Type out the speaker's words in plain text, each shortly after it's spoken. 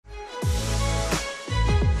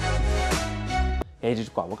Hey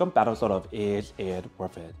Squad, welcome back to episode of Is It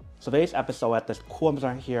Worth It? So today's episode at this cool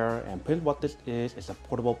Amazon here, and pretty what this is a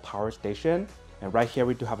portable power station. And right here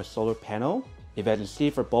we do have a solar panel. If you guys can see,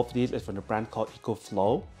 for both of these, it's from the brand called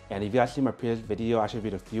EcoFlow. And if you guys see my previous video, I actually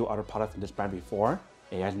reviewed a few other products from this brand before.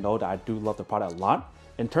 And you guys know that I do love the product a lot.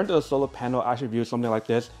 In terms of the solar panel, I actually reviewed something like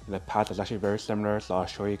this in the past that's actually very similar, so I'll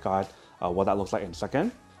show you guys what that looks like in a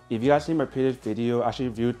second. If you guys see my previous video, I actually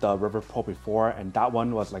reviewed the River Pro before, and that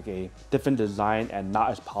one was like a different design and not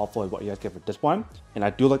as powerful as what you guys get for this one. And I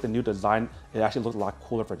do like the new design. It actually looks a lot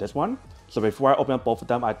cooler for this one. So before I open up both of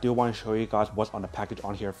them, I do want to show you guys what's on the package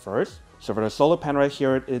on here first. So for the solar panel right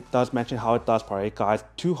here, it does mention how it does provide guys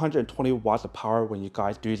 220 watts of power when you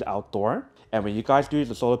guys do use outdoor. And when you guys do use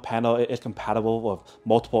the solar panel, it is compatible with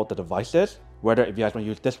multiple of the devices. Whether if you guys want to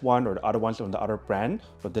use this one or the other ones from the other brand,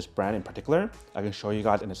 for this brand in particular, I can show you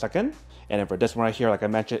guys in a second. And then for this one right here, like I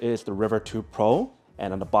mentioned, it is the River 2 Pro.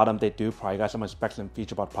 And on the bottom, they do provide you guys some specs and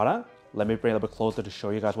features about the product. Let me bring it a little bit closer to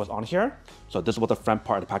show you guys what's on here. So this is what the front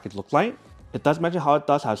part of the package looks like. It does mention how it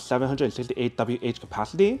does have 768 WH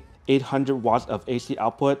capacity, 800 watts of AC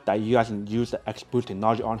output that you guys can use the X Boost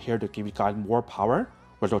technology on here to give you guys more power,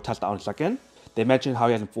 which we'll test out in a second. They mentioned how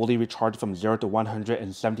you guys can fully recharge from 0 to 100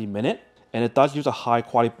 in 70 minutes. And it does use a high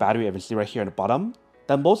quality battery, as you can see right here in the bottom.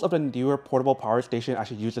 Then most of the newer portable power station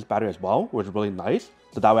actually use this battery as well, which is really nice.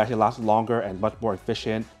 So that way actually lasts longer and much more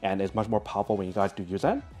efficient and is much more powerful when you guys do use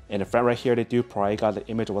it. In the front right here, they do provide you guys the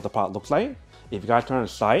image of what the product looks like. If you guys turn on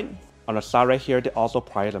the side right here, they also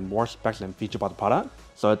provide more specs and features about the product.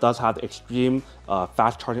 So it does have the extreme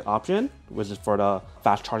fast charging option, which is for the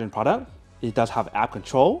fast charging product. It does have app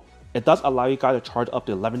control. It does allow you guys to charge up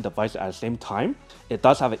to 11 devices at the same time. It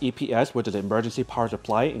does have an EPS, which is an emergency power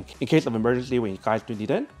supply in case of emergency when you guys do need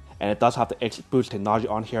it. And it does have the X Boost technology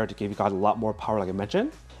on here to give you guys a lot more power like I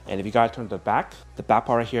mentioned. And if you guys turn to the back part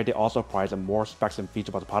right here, they also provide some more specs and features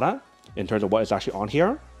about the product in terms of what is actually on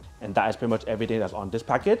here. And that is pretty much everything that's on this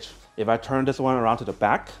package. If I turn this one around to the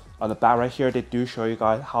back, on the back right here, they do show you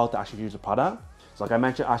guys how to actually use the product. So like I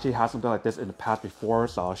mentioned, I actually had something like this in the past before,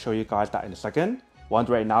 so I'll show you guys that in a second. One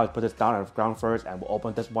right now is put this down on the ground first, and we'll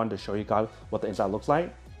open this one to show you guys what the inside looks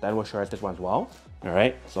like. Then we'll show you this one as well. All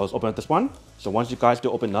right, so let's open up this one. So once you guys do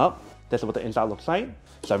open up, this is what the inside looks like.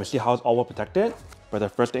 So you can see how it's all well protected. For the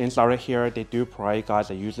first inside right here, they do provide you guys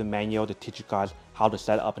a user manual to teach you guys how to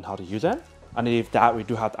set it up and how to use it. Underneath that, we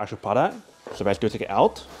do have the actual product. So let's do take it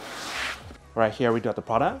out. Right here, we do have the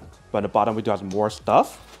product. But at the bottom, we do have more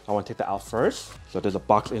stuff. I want to take that out first. So there's a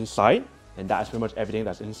box inside. And that is pretty much everything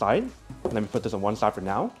that's inside. Let me put this on one side for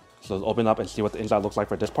now. So let's open up and see what the inside looks like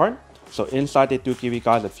for this part. So inside they do give you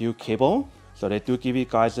guys a few cable. So they do give you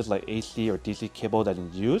guys this like AC or DC cable that you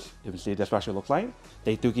can use. You can see this what it actually looks like.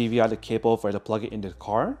 They do give you guys a cable for you to plug it into the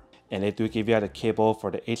car. And they do give you guys a cable for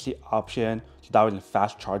the AC option, so that way you can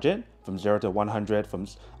fast charge it from 0 to 100 from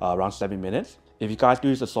around 7 minutes. If you guys do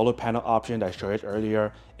use the solar panel option that I showed you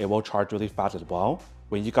earlier, it will charge really fast as well.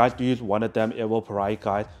 When you guys do use one of them, it will provide you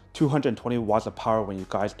guys 220 watts of power when you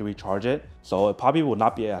guys do recharge it. So it probably will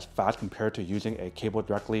not be as fast compared to using a cable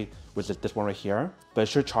directly, which is this one right here. But it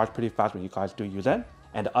should charge pretty fast when you guys do use it.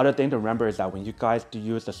 And the other thing to remember is that when you guys do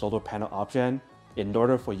use the solar panel option, in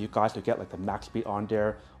order for you guys to get like the max speed on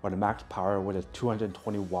there or the max power, which is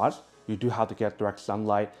 220 watts, you do have to get direct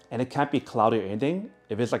sunlight, and it can't be cloudy or anything.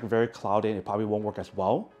 If it's like very cloudy, it probably won't work as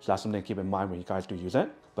well. So that's something to keep in mind when you guys do use it.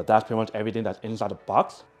 But that's pretty much everything that's inside the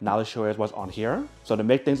box. Now let's show you what's on here. So to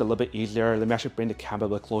make things a little bit easier, let me actually bring the camera a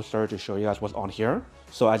little closer to show you guys what's on here.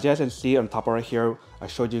 So as you guys can see on top right here, I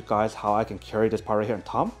showed you guys how I can carry this part right here on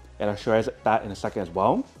top. And I'll show you that in a second as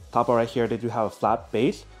well. Top right here, they do have a flat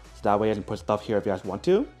base. So that way you can put stuff here if you guys want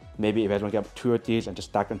to. Maybe if you guys want to get two of these and just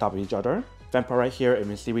stack on top of each other. Front part right here, you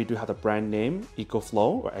can see we do have the brand name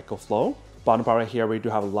EcoFlow or EcoFlow. Bottom part right here, we do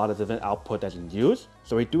have a lot of different output that you can use.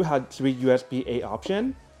 So we do have 3 USB-A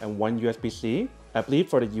option and 1 USB-C. I believe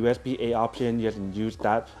for the USB-A option, you can use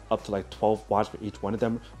that up to like 12 watts for each one of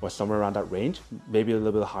them or somewhere around that range, maybe a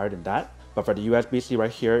little bit higher than that. But for the USB-C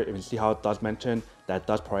right here, you can see how it does mention that it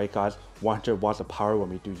does provide guys 100 watts of power when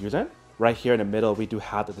we do use it. Right here in the middle, we do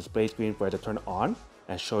have the display screen for it to turn on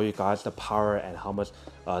and show you guys the power and how much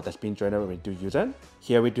that's being generated when we do use it.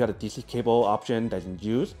 Here we do have the DC cable option that you can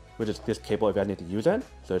use, which is this cable if you guys need to use it.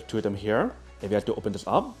 So there's 2 of them here. If you guys to open this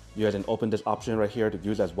up, you guys can open this option right here to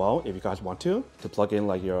use as well if you guys want to plug in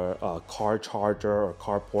like your car charger or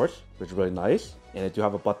car ports, which is really nice. And they do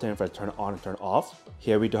have a button for it to turn on and turn off.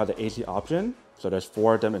 Here we do have the AC option. So there's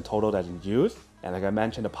 4 of them in total that you can use. And like I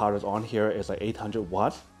mentioned, the power that's on here is like 800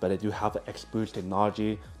 watts, but they do have the X Boost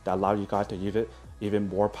technology that allows you guys to use it even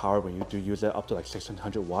more power when you do use it up to like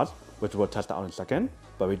 1600 watts, which we'll test out in a second.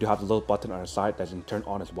 But we do have the little button on the side that can turn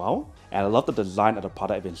on as well. And I love the design of the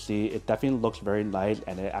product. You can see it definitely looks very nice,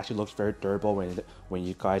 and it actually looks very durable when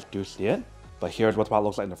you guys do see it. But here's what the product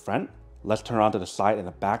looks like in the front. Let's turn around to the side and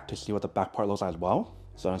the back to see what the back part looks like as well.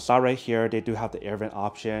 So on the side right here, they do have the air vent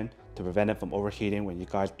option to prevent it from overheating when you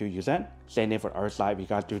guys do use it. Same thing for the other side, you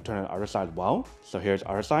guys do turn on the other side as well. So here's the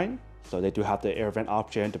other side. So they do have the air vent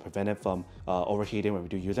option to prevent it from overheating when we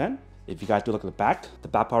do use it. If you guys do look at the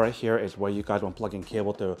back part right here is where you guys want to plug in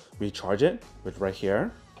cable to recharge it, which is right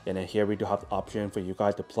here. And then here we do have the option for you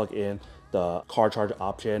guys to plug in the car charger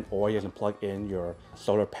option, or you can plug in your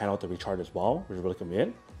solar panel to recharge as well, which is really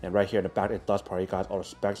convenient. And right here in the back, it does provide you guys all the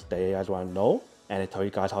specs that you guys want to know. And it tells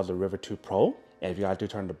you guys how the River 2 Pro. And if you guys do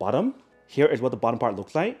turn to the bottom, here is what the bottom part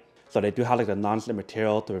looks like. So they do have like the non-slip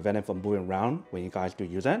material to prevent it from moving around when you guys do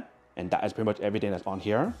use it. And that is pretty much everything that's on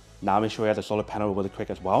here. Now let me show you the solar panel really quick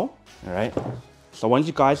as well. All right. So once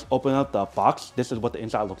you guys open up the box, this is what the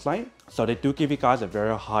inside looks like. So they do give you guys a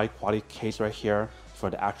very high quality case right here for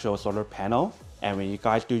the actual solar panel. And when you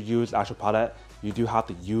guys do use the actual product, you do have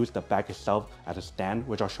to use the bag itself as a stand,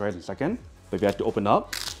 which I'll show you in a second. But if you have to open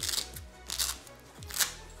up,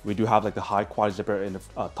 we do have like the high quality zipper in the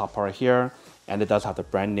top part right here. And it does have the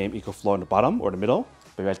brand name EcoFlow in the bottom or the middle.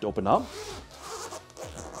 But if you have to open up,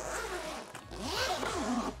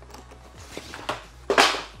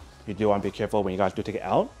 you do want to be careful when you guys do take it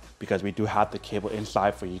out, because we do have the cable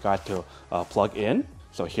inside for you guys to plug in.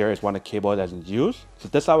 So here is one of the cable that's in use. So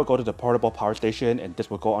this side will go to the portable power station, and this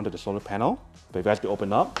will go onto the solar panel. But if you guys do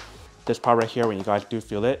open up, this part right here, when you guys do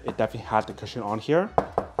feel it, it definitely has the cushion on here,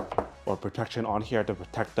 or protection on here to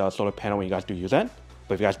protect the solar panel when you guys do use it.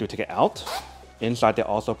 But if you guys do take it out, inside they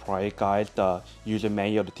also provide guys the user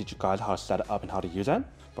manual to teach you guys how to set it up and how to use it.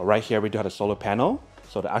 But right here we do have the solar panel.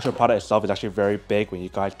 So the actual product itself is actually very big when you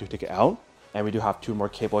guys do take it out. And we do have two more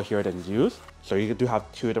cable here that is used. So you do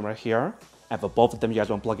have two of them right here. And for both of them, you guys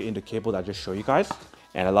want to plug it into the cable that I just showed you guys.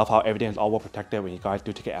 And I love how everything is all well protected when you guys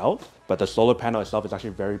do take it out. But the solar panel itself is actually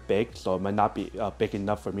very big, so it might not be big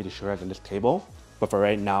enough for me to show you guys in this cable. But for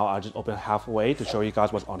right now, I'll just open it halfway to show you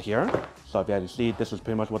guys what's on here. So if you guys see, this is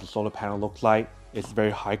pretty much what the solar panel looks like. It's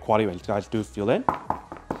very high quality when you guys do feel it,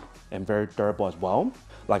 and very durable as well.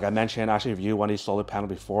 Like I mentioned, I actually reviewed one of these solar panels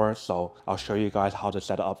before, so I'll show you guys how to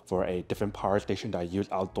set it up for a different power station that I use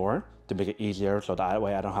outdoor to make it easier, so that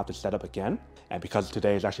way I don't have to set up again. And because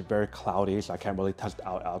today is actually very cloudy, so I can't really test it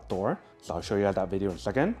out outdoor. So I'll show you guys that video in a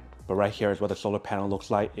second. But right here is what the solar panel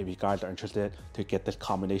looks like if you guys are interested to get this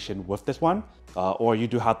combination with this one. Or you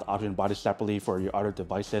do have the option to buy this separately for your other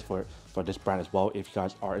devices for this brand as well, if you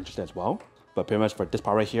guys are interested as well. But pretty much for this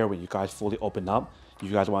part right here, when you guys fully open up,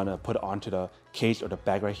 you guys want to put it onto the case or the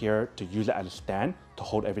bag right here to use it as a stand to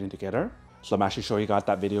hold everything together. So I'm actually showing you guys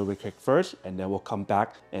that video really quick first, and then we'll come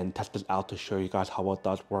back and test this out to show you guys how it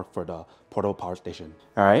does work for the portable power station.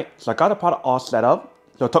 All right, so I got the product all set up.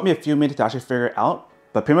 So it took me a few minutes to actually figure it out.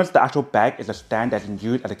 But pretty much the actual bag is a stand that's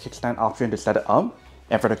used as a kickstand option to set it up.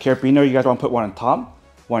 And for the carabiner, you guys want to put one on top,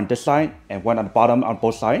 one on this side, and one on the bottom on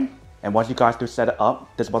both sides. And once you guys do set it up,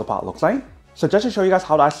 this is what the product looks like. So just to show you guys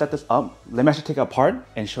how I set this up, let me actually take it apart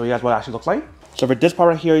and show you guys what it actually looks like. So for this part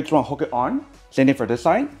right here, you just want to hook it on. Same thing for this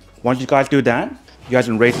side. Once you guys do that, you guys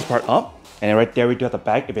can raise this part up. And then right there, we do have the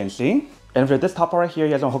bag, if you can see. And for this top part right here,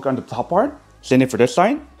 you guys want to hook it on the top part. Same thing for this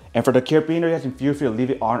side. And for the carabiner, you guys can feel free to leave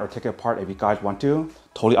it on or take it apart if you guys want to.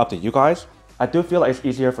 Totally up to you guys. I do feel like it's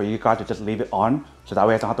easier for you guys to just leave it on, so that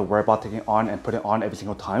way I don't have to worry about taking it on and putting it on every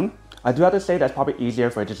single time. I do have to say that's probably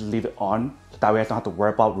easier for you to just leave it on, so that way I don't have to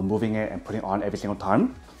worry about removing it and putting it on every single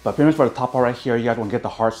time. But pretty much for the top part right here, you guys want to get the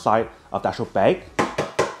hard side of the actual bag.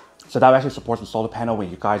 So that actually supports the solar panel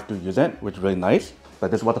when you guys do use it, which is really nice.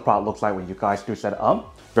 But this is what the product looks like when you guys do set it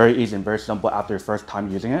up. Very easy and very simple after your first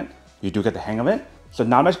time using it. You do get the hang of it. So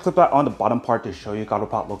now I'm just clip that on the bottom part to show you guys what the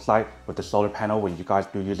product looks like with the solar panel when you guys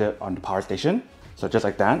do use it on the power station. So just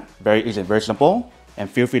like that, very easy and very simple. And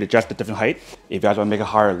feel free to adjust the different height. If you guys want to make it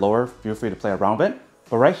higher or lower, feel free to play around with it.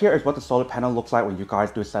 But right here is what the solar panel looks like when you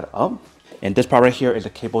guys do set it up. And this part right here is the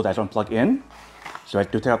cable that's going to plug in. So I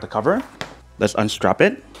do take out the cover. Let's unstrap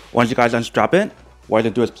it. Once you guys unstrap it, what you're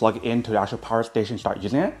going to do is plug it into the actual power station and start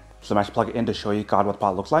using it. So I'm actually plug it in to show you guys what the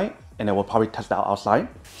product looks like. And then we'll probably test it out outside.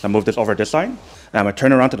 So I move this over this side. And I'm going to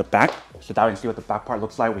turn around to the back, so that way you can see what the back part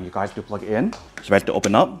looks like when you guys do plug it in. So I have to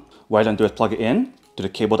open up. What I'm going to do is plug it in to the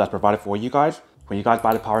cable that's provided for you guys when you guys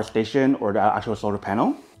buy the power station or the actual solar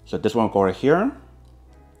panel. So this one will go right here.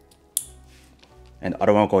 And the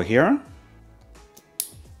other one will go here.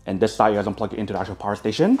 And this side, you guys unplug it into the actual power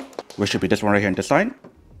station, which should be this one right here on this side.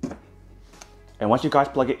 And once you guys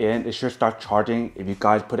plug it in, it should start charging if you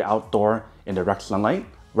guys put it outdoor in direct sunlight.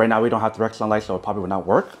 Right now we don't have direct sunlight, so it probably will not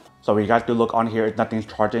work. So when you guys do look on here, nothing's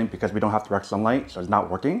charging because we don't have direct sunlight, so it's not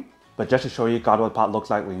working. But just to show you guys what the pot looks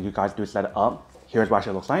like when you guys do set it up, here's what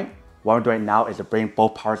it looks like. What I'm doing now is to bring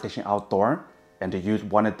both power stations outdoor and to use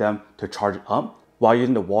one of them to charge it up, while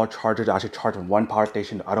using the wall charger to actually charge from one power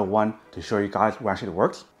station to the other one to show you guys what actually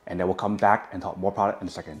works. And then we'll come back and talk more about it in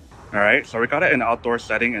a second. Alright, so we got it in an outdoor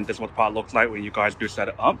setting, and this is what the pot looks like when you guys do set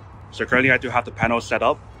it up. So currently I do have the panel set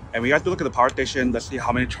up. And when you guys do look at the power station, let's see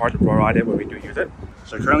how many charge is provided when we do use it.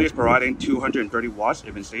 So currently it's providing 230 watts,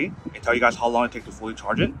 you can see. It tells you guys how long it takes to fully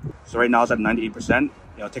charge it. So right now it's at 98%.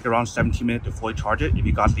 It'll take around 17 minutes to fully charge it if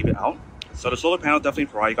you guys leave it out. So the solar panel definitely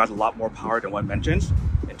provides you guys a lot more power than what it mentions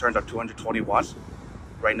in terms of 220 watts.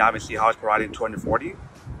 Right now we see how it's providing 240,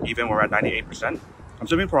 even when we're at 98%. I'm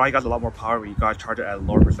assuming provide you guys a lot more power when you guys charge it at a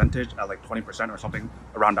lower percentage, at like 20% or something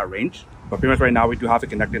around that range. But pretty much right now we do have it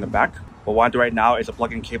connected in the back. But what I do right now is a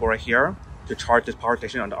plug-in cable right here to charge this power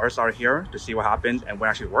station on the other side here to see what happens and when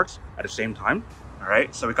it actually works at the same time.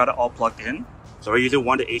 Alright, so we got it all plugged in. So we're using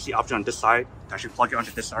the AC option on this side to actually plug it onto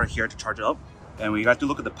this side here to charge it up. And when you guys do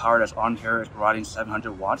look at the power that's on here, it's providing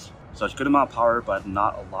 700 watts. So it's a good amount of power, but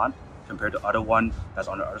not a lot compared to the other one that's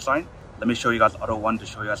on the other side. Let me show you guys the other one to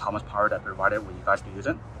show you guys how much power that's provided when you guys do use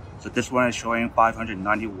it. So this one is showing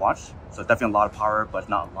 590 watts. So it's definitely a lot of power, but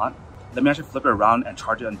not a lot. Let me actually flip it around and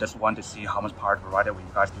charge it on this one to see how much power it's provided when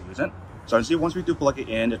you guys do use it. So you see once we do plug it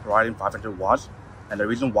in, it's providing 500 watts. And the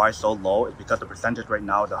reason why it's so low is because the percentage right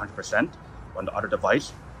now is 100% on the other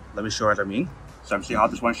device. Let me show you what I mean. So you see how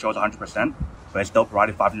this one shows 100%, but it's still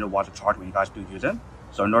providing 500 watts of charge when you guys do use it.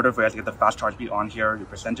 So in order for you guys to get the fast charge speed on here, your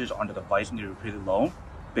percentage on the device needs to be pretty low.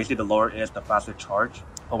 Basically, the lower is the faster charge.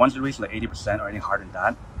 But once it reaches like 80% or any higher than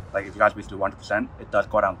that, like if you guys reach to 100%, it does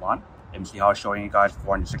go down a lot. And you see how it's showing you guys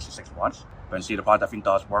 466 watts. But you see the product definitely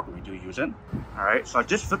does work when we do use it. Alright, so I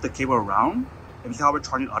just flipped the cable around. And you see how we're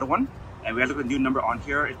charging the other one. And we have a look at the new number on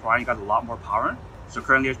here. It's providing you guys a lot more power. So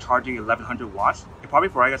currently it's charging 1100 watts. It probably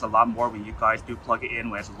provides us a lot more when you guys do plug it in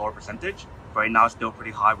when it's a lower percentage. But right now it's still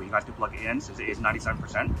pretty high when you guys do plug it in since it is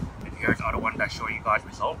 97%. And here's the other one that's showing you guys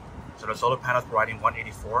result. So the solar panel is providing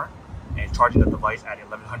 184 and it's charging the device at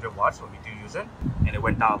 1100 watts when we do use it. And it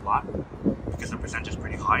went down a lot because the percentage is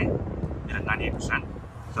pretty high, at 98%.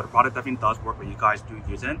 So the product definitely does work when you guys do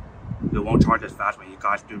use it. It won't charge as fast when you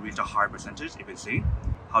guys do reach a higher percentage. You can see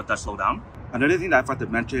how it does slow down. Another thing that I forgot to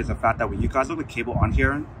mention is the fact that when you guys look at the cable on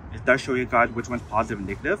here, it does show you guys which one's positive and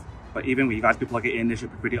negative. But even when you guys do plug it in, it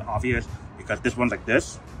should be pretty obvious because this one's like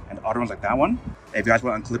this and the other one's like that one. And if you guys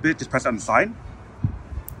want to unclip it, just press it on the side.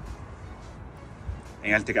 And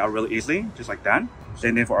you guys take it out really easily, just like that.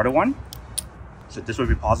 Same thing for other one. So this would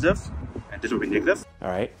be positive and this would be negative.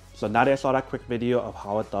 Alright, so now that I saw that quick video of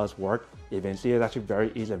how it does work, you can see it's actually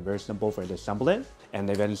very easy and very simple for you to assemble it. And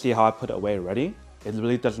you can see how I put it away already. It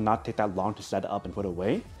really does not take that long to set it up and put it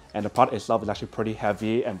away. And the product itself is actually pretty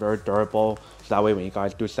heavy and very durable. So that way when you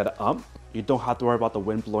guys do set it up, you don't have to worry about the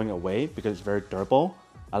wind blowing away because it's very durable.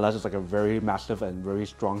 Unless it's like a very massive and very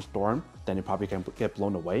strong storm, then it probably can get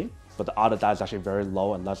blown away. But the odds of that is actually very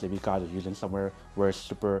low unless if you guys are using somewhere where it's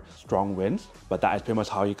super strong winds. But that is pretty much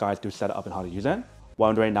how you guys do set it up and how to use it. What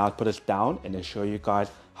I'm doing now is put this down and then show you guys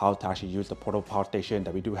how to actually use the portable power station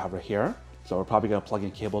that we do have right here. So we're probably going to plug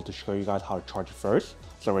in cable to show you guys how to charge it first.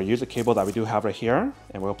 So we'll use the cable that we do have right here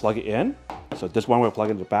and we'll plug it in. So this one we'll plug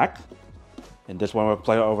in the back. And this one we'll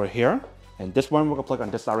plug it over here. And this one we're going to plug on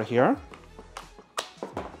this side right here.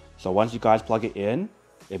 So once you guys plug it in,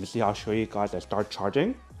 you can see I'll show you guys that start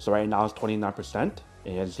charging. So right now it's 29% and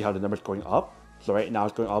you can see how the number is going up. So right now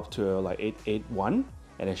it's going up to like 881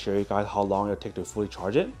 and I show you guys how long it'll take to fully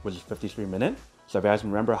charge it, which is 53 minutes. So if you guys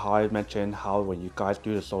remember how I mentioned how when you guys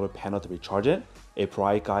do the solar panel to recharge it, it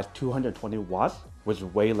provides you guys 220 watts, which is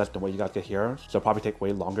way less than what you guys get here. So it'll probably take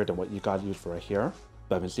way longer than what you guys use for right here.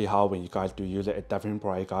 But you can see how when you guys do use it, it definitely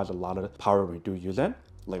provides you guys a lot of power when you do use it.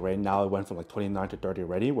 Like right now it went from like 29 to 30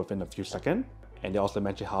 already within a few seconds. And they also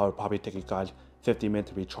mentioned how it'll probably take you guys 50 minutes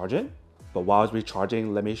to recharge it. But while it's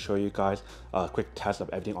recharging, let me show you guys a quick test of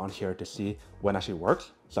everything on here to see when it actually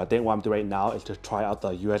works. So I think what I'm doing right now is to try out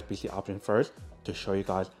the USB-C option first to show you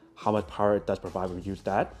guys how much power it does provide when we use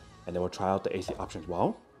that. And then we'll try out the AC option as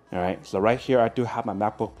well. Alright, so right here I do have my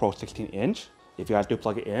MacBook Pro 16-inch. If you guys do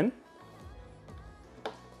plug it in,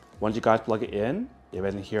 once you guys plug it in, you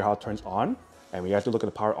guys can hear how it turns on. And we have to look at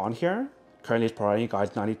the power on here. Currently it's providing you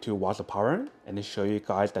guys 92 watts of power. And they show you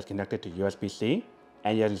guys that's connected to USB-C.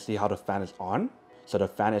 And you guys can see how the fan is on. So the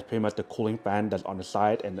fan is pretty much the cooling fan that's on the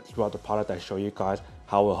side and throughout the product I show you guys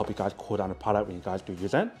how it will help you guys cool down the product when you guys do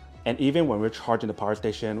use it. And even when we're charging the power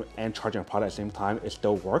station and charging a product at the same time, it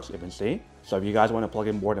still works, you can see. So if you guys want to plug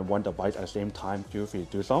in more than one device at the same time, feel free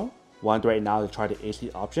to do so. What I'm doing right now is try the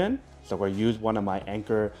AC option. So we're going to use one of my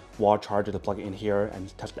Anchor wall charger to plug it in here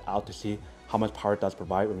and test it out to see how much power it does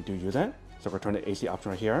provide when we do use it. So we're going to turn the AC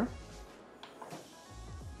option right here.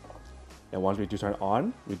 And once we do turn it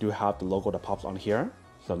on, we do have the logo that pops on here.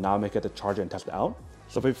 So now I'm going to get the charger and test it out.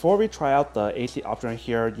 So before we try out the AC option right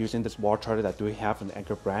here using this wall charger that we have from the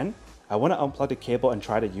Anchor brand, I want to unplug the cable and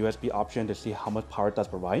try the USB option to see how much power it does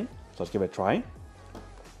provide. So let's give it a try.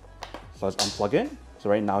 So let's unplug it. So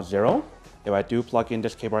right now 0. If I do plug in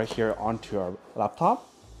this cable right here onto our laptop,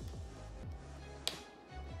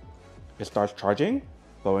 it starts charging.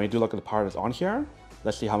 But when we do look at the power that's on here,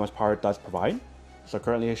 let's see how much power it does provide. So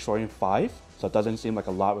currently it's showing 5, so it doesn't seem like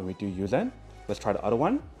a lot when we do use it. Let's try the other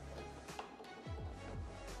one.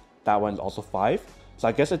 That one's also 5. So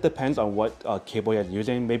I guess it depends on what cable you're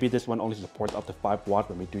using. Maybe this one only supports up to 5 watts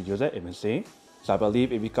when we do use it, you can see. So I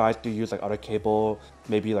believe if you guys do use like other cable,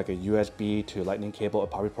 maybe like a USB to lightning cable, it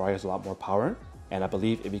probably provides a lot more power. And I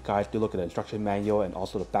believe if you guys do look at the instruction manual and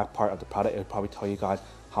also the back part of the product, it'll probably tell you guys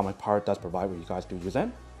how much power it does provide when you guys do use it.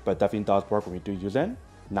 But it definitely does work when we do use it.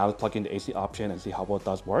 Now let's plug in the AC option and see how well it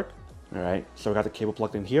does work. Alright, so we got the cable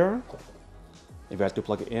plugged in here. If you guys do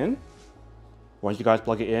plug it in, once you guys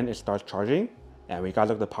plug it in, it starts charging. And when you guys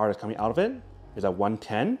look at the power that's coming out of it, it's at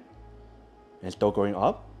 110. And it's still going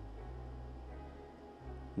up.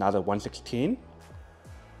 Now it's at 116.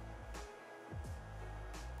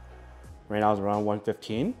 Right now it's around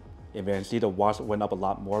 115. If you can see, the watts went up a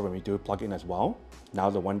lot more when we do plug in as well. Now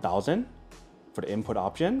it's at 1000 for the input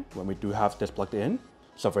option when we do have this plugged in.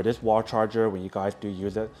 So for this wall charger, when you guys do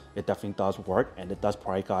use it, it definitely does work, and it does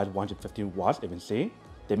provide guys 115 watts, if you can see.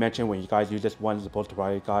 They mentioned when you guys use this one, it's supposed to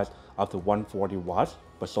provide you guys up to 140 watts,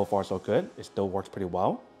 but so far so good. It still works pretty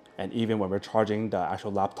well. And even when we're charging the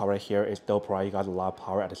actual laptop right here, it still provides you guys a lot of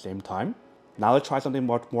power at the same time. Now let's try something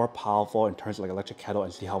much more powerful in terms of like electric kettle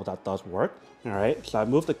and see how that does work. Alright, so I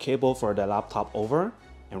moved the cable for the laptop over,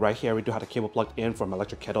 and right here we do have the cable plugged in from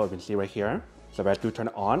electric kettle, you can see right here. So if I do turn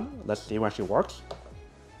it on, let's see when it actually works.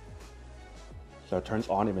 So it turns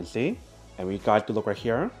on, you can see. And when you guys do look right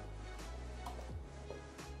here,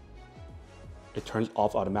 it turns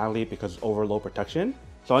off automatically because it's overload protection.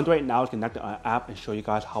 So what I'm doing right now is connect it on an app and show you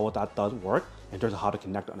guys how that does work in terms of how to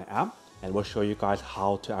connect on the app. And we'll show you guys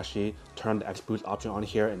how to actually turn the X-Boost option on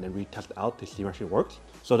here and then retest it out to see if it actually works.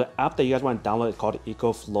 So the app that you guys want to download is called the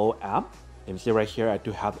EcoFlow app. And you see right here, I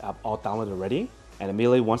do have the app all downloaded already. And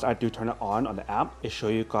immediately once I do turn it on the app, it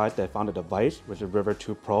shows you guys that I found a device, which is River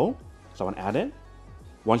 2 Pro. So I want to add it.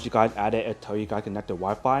 Once you guys add it, it'll tell you guys connect to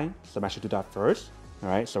Wi-Fi. So I'm actually do that first.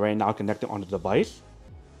 Alright, so right now connected on the device.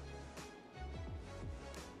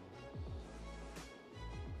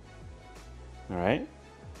 Alright,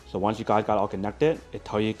 so once you guys got all connected, it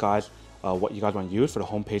tells you guys what you guys want to use for the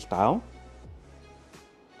home page style.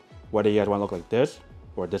 Whether you guys want to look like this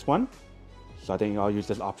or this one. So I think I'll use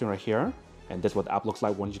this option right here. And this is what the app looks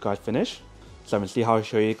like once you guys finish. So I'm going to see how I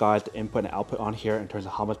show you guys the input and output on here in terms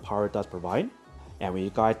of how much power it does provide. And when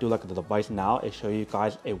you guys do look at the device now, it shows you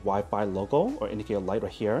guys a Wi-Fi logo or indicator light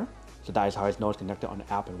right here. So that is how I know it's connected on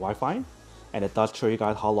the app and Wi-Fi. And it does show you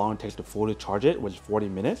guys how long it takes to fully charge it, which is 40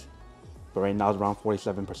 minutes. But right now it's around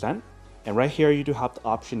 47%. And right here, you do have the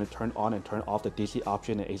option to turn on and turn off the DC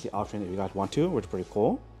option and AC option if you guys want to, which is pretty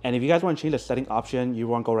cool. And if you guys want to change the setting option, you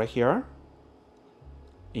want to go right here.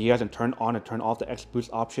 And you guys can turn on and turn off the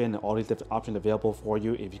X-Boost option and all these different options available for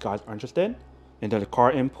you if you guys are interested. Into the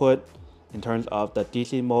car input, in terms of the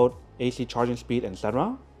DC mode, AC charging speed,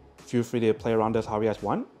 etc. Feel free to play around this however you guys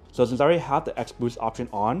want. So since I already have the X-Boost option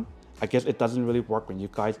on, I guess it doesn't really work when you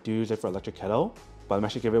guys do use it for electric kettle. But I'm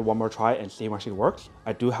actually give it one more try and see if it actually works.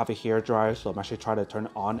 I do have a hair dryer, so I'm actually trying to turn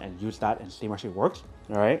it on and use that and see if it actually works.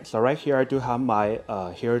 Alright, so right here I do have my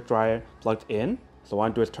hair dryer plugged in. So what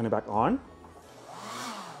I do is turn it back on.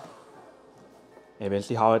 And you can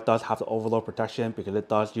see how it does have the overload protection because it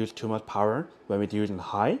does use too much power when we do use in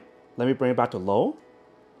high. Let me bring it back to low.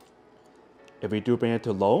 If we do bring it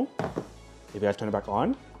to low, if you guys turn it back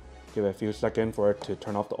on, give it a few seconds for it to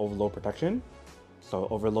turn off the overload protection. So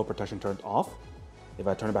overload protection turned off. If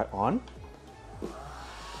I turn it back on,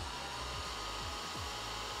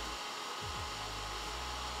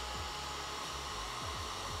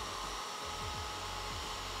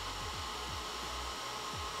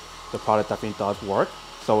 the product definitely does work.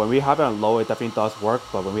 So when we have it on low, it definitely does work,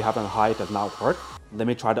 but when we have it on high, it does not work. Let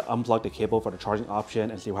me try to unplug the cable for the charging option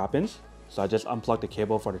and see what happens. So I just unplugged the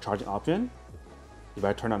cable for the charging option. If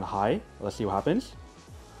I turn on high, let's see what happens.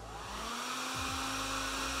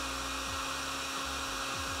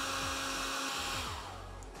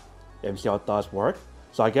 and see how it does work.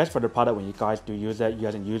 So I guess for the product, when you guys do use it, you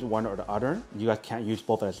guys can use one or the other. You guys can't use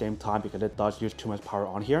both at the same time because it does use too much power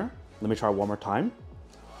on here. Let me try one more time.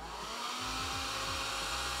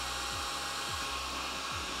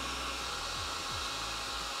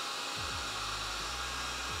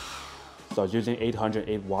 So it's using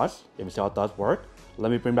 808 watts. If you see how it does work.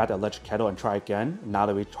 Let me bring back the electric kettle and try again. Now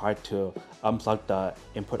that we tried to unplug the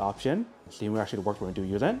input option, see if it actually works when we do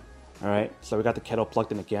use it. All right, so we got the kettle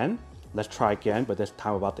plugged in again. Let's try again, but this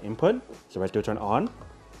time without the input. So let's do turn on.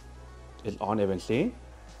 It's on, you can see.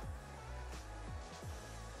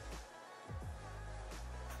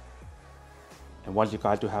 And once you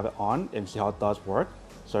guys do have it on, and see how it does work.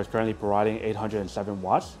 So it's currently providing 807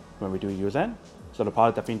 watts when we do use it. So the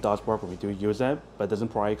product definitely does work when we do use it, but it doesn't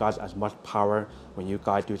provide you guys as much power when you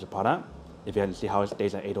guys use the product. If you can see how it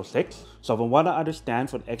stays at 806. So from what I understand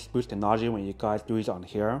for the X-Boost technology, when you guys do use it on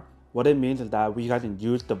here, what it means is that we guys can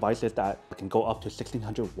use devices that can go up to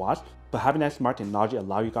 1600 watts, but having that smart technology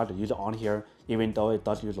allows you guys to use it on here, even though it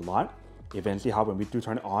does use a lot. If you can see how when we do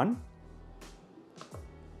turn it on,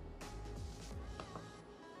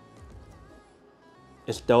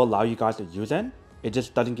 it still allows you guys to use it. It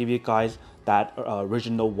just doesn't give you guys that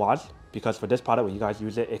original watts, because for this product, when you guys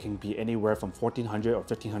use it, it can be anywhere from 1400 or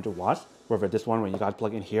 1500 watts. Where for this one, when you guys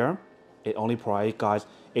plug in here, it only provides you guys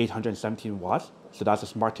 817 watts. So that's a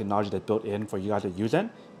smart technology that's built in for you guys to use it.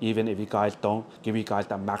 Even if you guys don't give you guys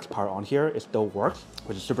that max power on here, it still works,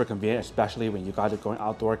 which is super convenient, especially when you guys are going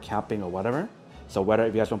outdoor camping or whatever. So whether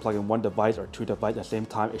if you guys want to plug in one device or two devices at the same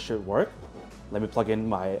time, it should work. Let me plug in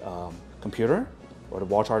my computer or the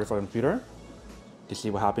wall charger for the computer to see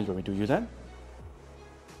what happens when we do use it.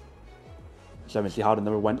 So you can see how the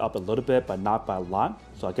number went up a little bit, but not by a lot.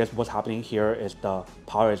 So I guess what's happening here is the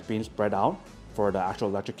power is being spread out for the actual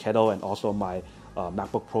electric kettle and also my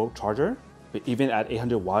MacBook Pro charger. But even at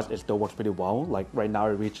 800 watts, it still works pretty well. Like right now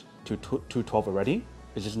it reached 212 already.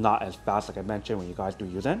 It's just not as fast like I mentioned when you guys do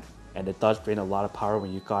use it. And it does drain a lot of power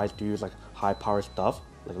when you guys do use like high power stuff,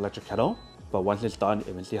 like electric kettle. But once it's done,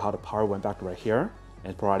 you can see how the power went back to right here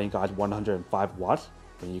and providing you guys 105 watts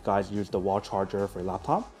when you guys use the wall charger for your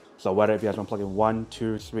laptop. So whether if you guys want to plug in 1,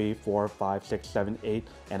 2, 3, 4, 5, 6, 7, 8,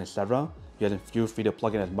 and etc., you guys feel free to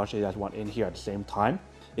plug in as much as you guys want in here at the same time.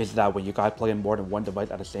 Is that when you guys plug in more than one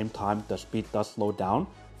device at the same time, the speed does slow down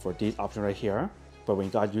for these options right here. But when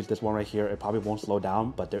you guys use this one right here, it probably won't slow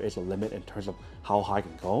down, but there is a limit in terms of how high it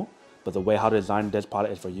can go. But the way how to design this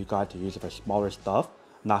product is for you guys to use it for smaller stuff,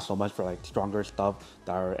 not so much for like stronger stuff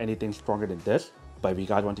that are anything stronger than this. But if you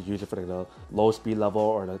guys want to use it for like the low speed level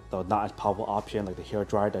or the not as powerful option, like the hair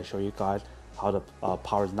dryer that I show you guys how the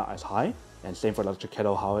power is not as high. And same for electric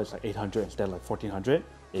kettle, how it's like 800 instead of like 1400.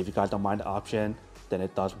 If you guys don't mind the option, then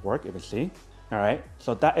it does work, you can see. All right,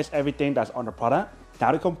 so that is everything that's on the product.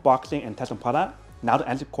 Now to come unboxing and test the product. Now to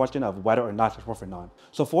answer the question of whether or not it's worth it or not.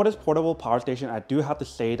 So for this portable power station, I do have to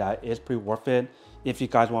say that it's pretty worth it if you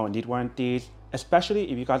guys want to need one of these,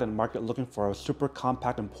 especially if you guys are in the market looking for a super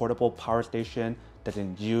compact and portable power station that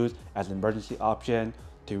can use as an emergency option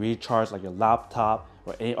to recharge like your laptop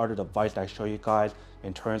or any other device that I show you guys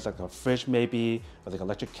in terms of like a fridge maybe, or like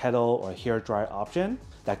electric kettle or a hair dryer option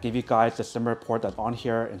that give you guys the similar port that's on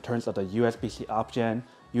here in terms of the USB-C option,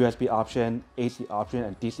 USB option, AC option,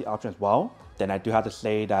 and DC option as well. Then I do have to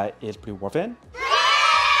say that it's pretty worth it.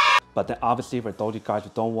 But then obviously for those of you guys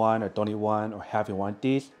who don't want or don't need one or have you want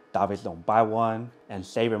these, obviously don't buy one and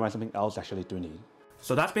save and run something else you actually do need.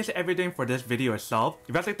 So that's basically everything for this video itself. If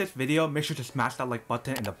you guys like this video, make sure to smash that like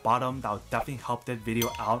button in the bottom. That will definitely help this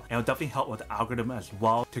video out, and it will definitely help with the algorithm as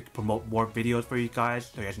well to promote more videos for you guys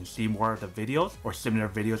so you guys can see more of the videos or similar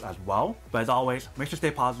videos as well. But as always, make sure to stay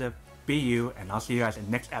positive, be you, and I'll see you guys in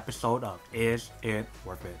the next episode of Is It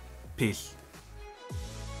Worth It? Peace.